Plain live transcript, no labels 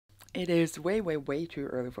It is way, way, way too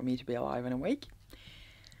early for me to be alive and awake.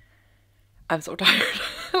 I'm so tired.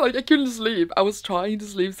 Like, I couldn't sleep. I was trying to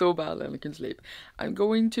sleep so badly and I couldn't sleep. I'm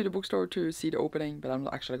going to the bookstore to see the opening, but I'm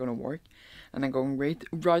not actually going to work. And I'm going right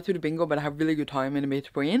to the bingo, but I have really good time in the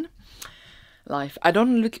between. Life. I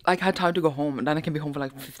don't look like I had time to go home, and then I can be home for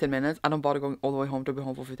like 15 minutes. I don't bother going all the way home to be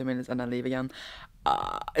home for 15 minutes and then leave again.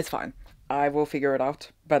 It's fine. I will figure it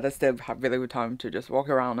out. But I still have really good time to just walk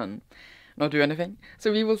around and not do anything.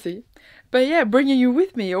 So we will see. But yeah, bringing you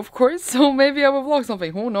with me, of course. So maybe I will vlog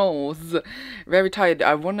something. Who knows? Very tired.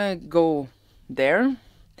 I wanna go there.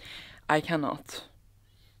 I cannot.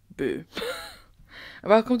 Boo.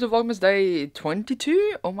 Welcome to Vlogmas day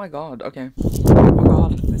 22. Oh my god. Okay. Oh my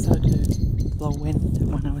god. I started to blow wind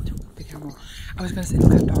when I went to the camera. I was gonna say,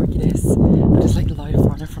 look how dark it is. I just like the light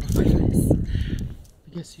right in front of my face.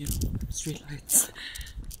 Because, you know, street lights.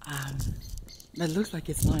 It looks like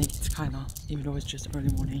it's night, kinda, even though it's just early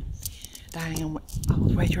morning. Dang, I'm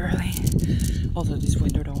out way too early. Also, this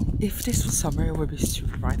winter though, if this was summer, it would be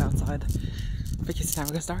super bright outside. Because it's never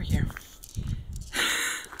gonna start here.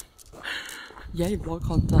 Yay, vlog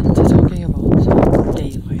content talking about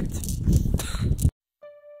daylight.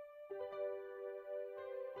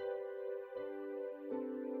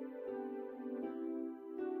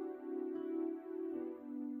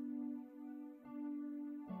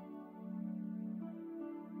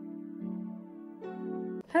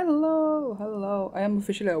 Hello. I am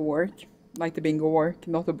officially at work, like the bingo work,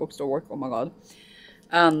 not the bookstore work. Oh my god.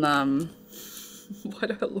 And why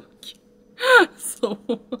do I look so?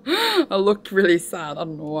 I look really sad. I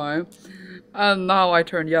don't know why. And now I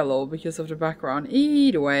turned yellow because of the background.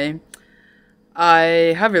 Either way,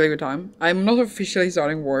 I have really good time. I'm not officially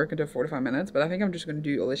starting work until 45 minutes, but I think I'm just gonna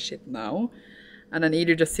do all this shit now. And then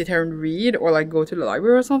either just sit here and read or like go to the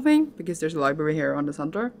library or something, because there's a library here on the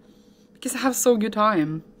center. Because I have so good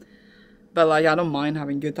time. But like, I don't mind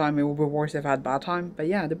having good time. It would be worse if I had bad time. But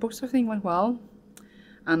yeah, the bookstore thing went well.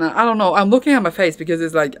 And I don't know, I'm looking at my face because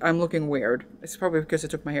it's like, I'm looking weird. It's probably because I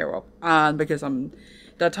took my hair off. And because I'm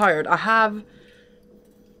that tired. I have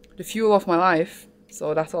the fuel of my life.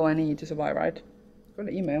 So that's all I need to survive, right? Got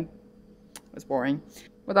an email. It's boring.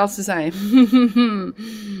 What else to say?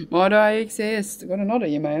 Why do I exist? Got another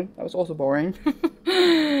email. That was also boring.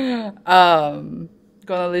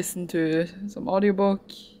 Gonna listen to some audiobook.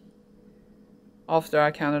 After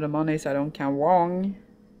I counted the money so I don't count wrong.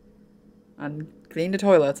 And clean the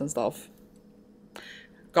toilets and stuff.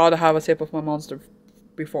 Gotta have a sip of my Monster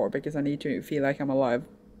before because I need to feel like I'm alive.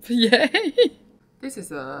 Yay! This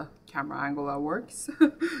is a camera angle that works.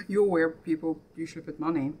 You're aware people usually put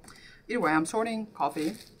money. Either way, I'm sorting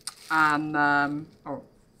coffee and or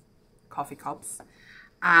coffee cups.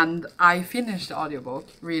 And I finished the audiobook,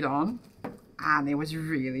 Read On, and it was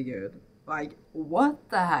really good. Like, what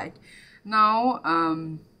the heck? Now,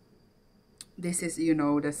 this is, you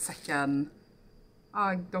know, the second,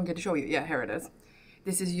 I don't get to show you, yeah, here it is.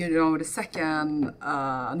 This is, you know, the second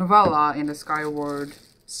novella in the Skyward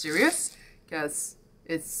series, because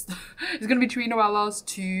it's gonna be 3 novellas,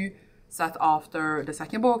 2 set after the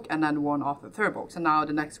second book, and then 1 after the third book. So now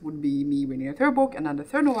the next would be me reading the third book, and then the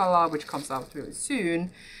third novella, which comes out really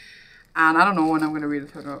soon. And I don't know when I'm gonna read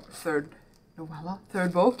the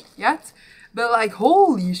third book yet. But like,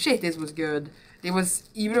 holy shit, this was good. It was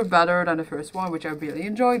even better than the first one, which I really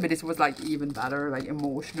enjoyed, but this was like even better, like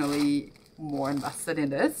emotionally more invested in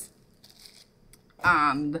this.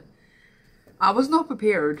 And I was not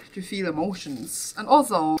prepared to feel emotions. And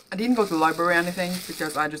also, I didn't go to the library or anything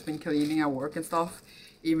because I just been cleaning at work and stuff.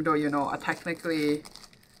 Even though, you know, I technically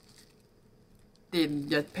didn't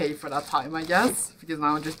get paid for that time, I guess. Because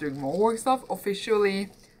now I'm just doing more work stuff. Officially,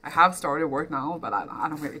 I have started work now, but I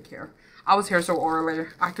don't really care. I was here so early,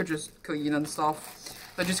 I could just clean and stuff.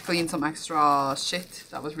 So I just cleaned some extra shit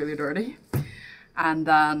that was really dirty. And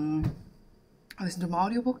then I listened to my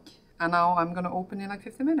audiobook. And now I'm gonna open in like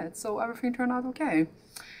 50 minutes. So everything turned out okay.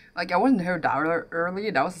 Like, I wasn't here that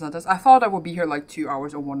early, that was a sentence. I thought I would be here like 2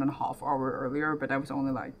 hours or 1.5 hours earlier, but I was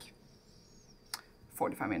only like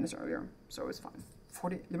 45 minutes earlier. So it's fine.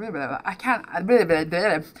 40, I can't,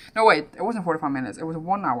 no wait, it wasn't 45 minutes, it was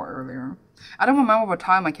 1 hour earlier. I don't remember what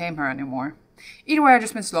time I came here anymore. Either way, I've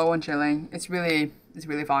just been slow and chilling. It's really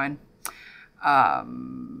fine.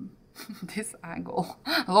 This angle,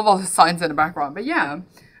 I love all the signs in the background, but yeah.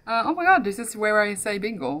 Oh my god, this is where I say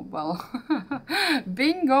bingo. Well,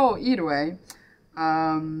 bingo, either way.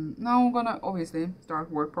 Now I'm gonna obviously start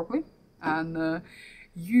work properly, and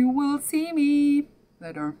you will see me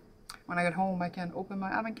later. When I get home, I can open my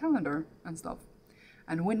advent calendar and stuff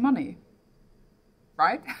and win money.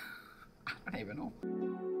 Right? I don't even know.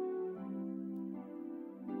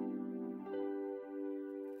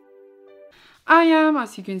 I am,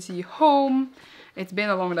 as you can see, home. It's been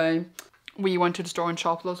a long day. We went to the store and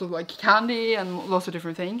shopped lots of like candy and lots of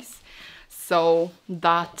different things. So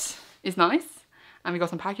that is nice. And we got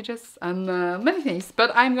some packages and many things.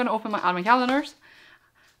 But I'm gonna open my advent calendars.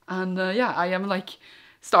 And yeah, I am like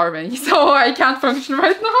starving, so I can't function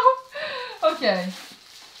right now. Okay.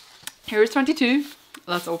 Here's 22.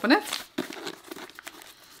 Let's open it.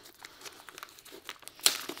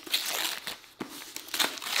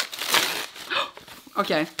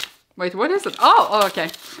 Okay. Wait, what is it? Oh, okay.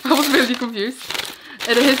 I was really confused.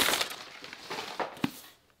 It is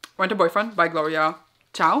Rent a Boyfriend by Gloria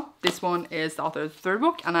Chow. This one is the author's third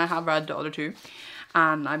book, and I have read the other two.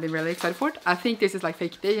 And I've been really excited for it. I think this is like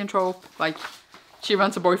fake dating trope, like she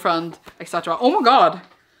rents a boyfriend, etc. Oh my god!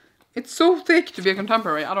 It's so thick to be a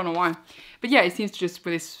contemporary, I don't know why. But yeah, it seems just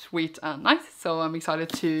really sweet and nice, so I'm excited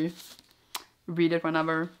to read it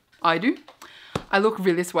whenever I do. I look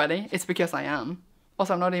really sweaty, it's because I am.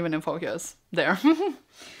 Also, I'm not even in focus. There.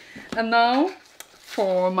 And now,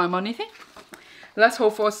 for my money thing. Let's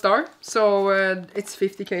hope for a star. So, it's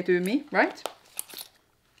 50k to me, right?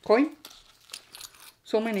 Coin.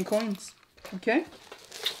 So many coins. Okay.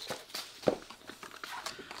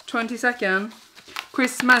 22nd.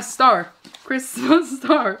 Christmas star. Christmas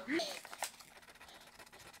star.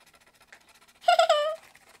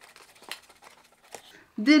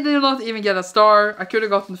 Did not even get a star. I could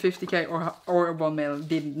have gotten 50k or 1 mil.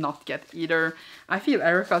 Did not get either. I feel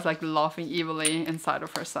Erica's like laughing evilly inside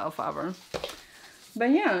of herself ever.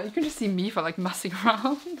 But yeah, you can just see me for like messing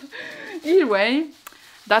around. Either way,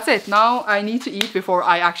 that's it. Now I need to eat before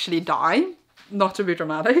I actually die. Not to be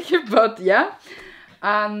dramatic, but yeah.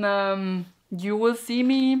 And you will see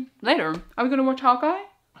me later. Are we gonna watch Hawkeye?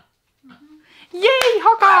 Yay,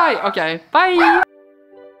 Hawkeye! Okay, bye!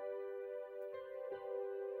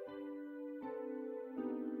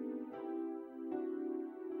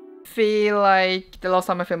 Feel like the last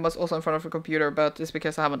time I filmed was also in front of a computer, but it's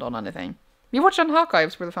because I haven't done anything. We watched on Hawkeye, it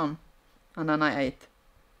was really fun. And then I ate.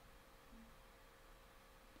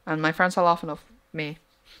 And my friends are laughing at me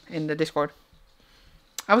in the Discord.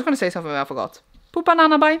 I was gonna say something, but I forgot. Poop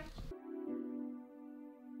banana, bye!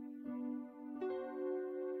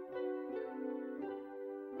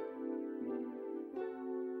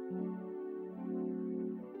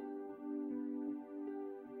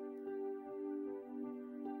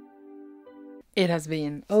 It has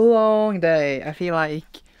been a long day. I feel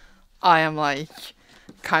like I am like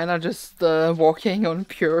kind of just walking on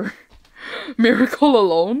pure miracle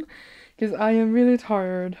alone because I am really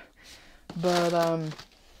tired. But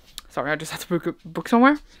sorry, I just had to book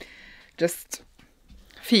somewhere. Just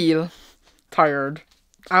feel tired.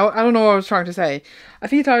 I don't know what I was trying to say. I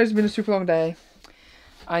feel tired. It's been a super long day.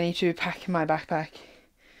 I need to pack my backpack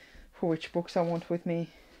for which books I want with me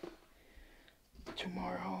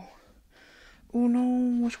tomorrow. Oh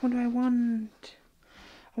no, which one do I want?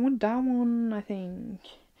 I want that one, I think.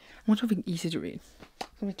 I want something easy to read.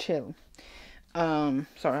 Something chill.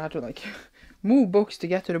 Sorry, I had to like move books to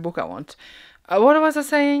get to the book I want. What was I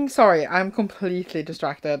saying? Sorry, I'm completely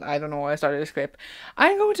distracted. I don't know why I started this clip.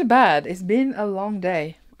 I'm going to bed. It's been a long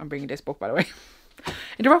day. I'm bringing this book, by the way.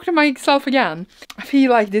 Interrupting myself again. I feel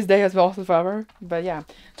like this day has lasted forever. But yeah.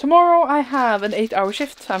 Tomorrow I have an 8-hour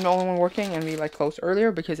shift. I'm the only one working and we like close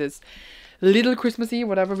earlier because it's Little Christmassy,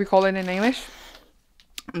 whatever we call it in English.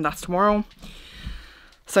 And that's tomorrow.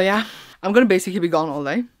 So yeah, I'm gonna basically be gone all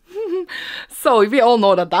day. So we all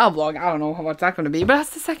know that vlog, I don't know how much that's gonna be, but that's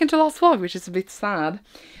the second to last vlog, which is a bit sad.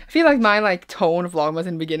 I feel like my like tone of Vlogmas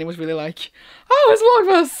in the beginning was really like, oh, it's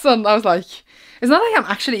Vlogmas, and I was like, it's not like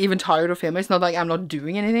I'm actually even tired of filming. It's not like I'm not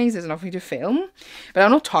doing anything, so there's nothing to film, but I'm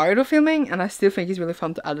not tired of filming, and I still think it's really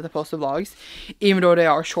fun to edit and post the vlogs, even though they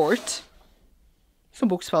are short. Some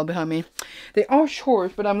books fell behind me. They are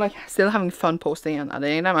short, but I'm like still having fun posting and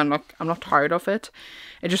editing them. I'm not tired of it.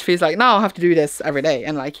 It just feels like now I have to do this every day,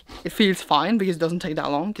 and like it feels fine because it doesn't take that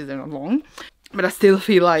long because they're not long. But I still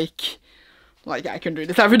feel like I can do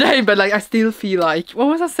this every day. But like I still feel like, what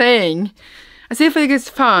was I saying? I still feel like it's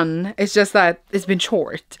fun. It's just that it's been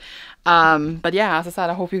short. But yeah, as I said,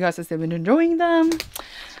 I hope you guys have still been enjoying them.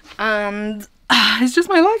 And it's just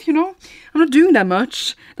my life, you know. I'm not doing that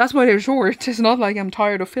much. That's why they're short. It's not like I'm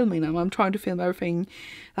tired of filming them. I'm trying to film everything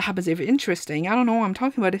that happens if it's interesting. I don't know. I'm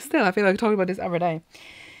talking about it still. I feel like talking about this every day.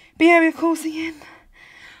 But yeah, we're closing in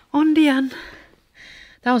on the end.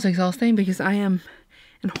 That was exhausting because I am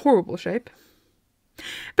in horrible shape.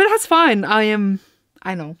 But that's fine. I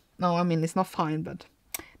know. No, I mean, it's not fine, but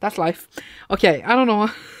that's life. Okay, I don't know.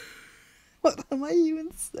 What am I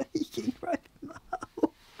even saying right now?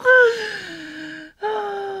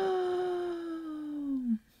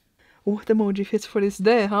 what emoji fits for this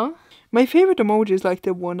day, huh? My favorite emoji is like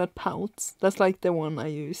the one that pouts. That's like the one I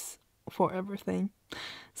use for everything.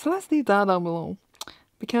 So let's leave that down below,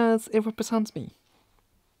 because it represents me.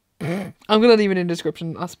 I'm gonna leave it in the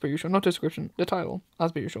description as per usual. Not description, the title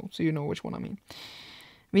as per usual, so you know which one I mean.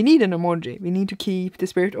 We need an emoji. We need to keep the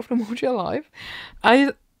spirit of the emoji alive.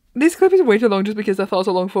 This clip is way too long just because I thought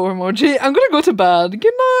so long for emoji. I'm gonna go to bed.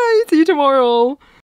 Good night. See you tomorrow.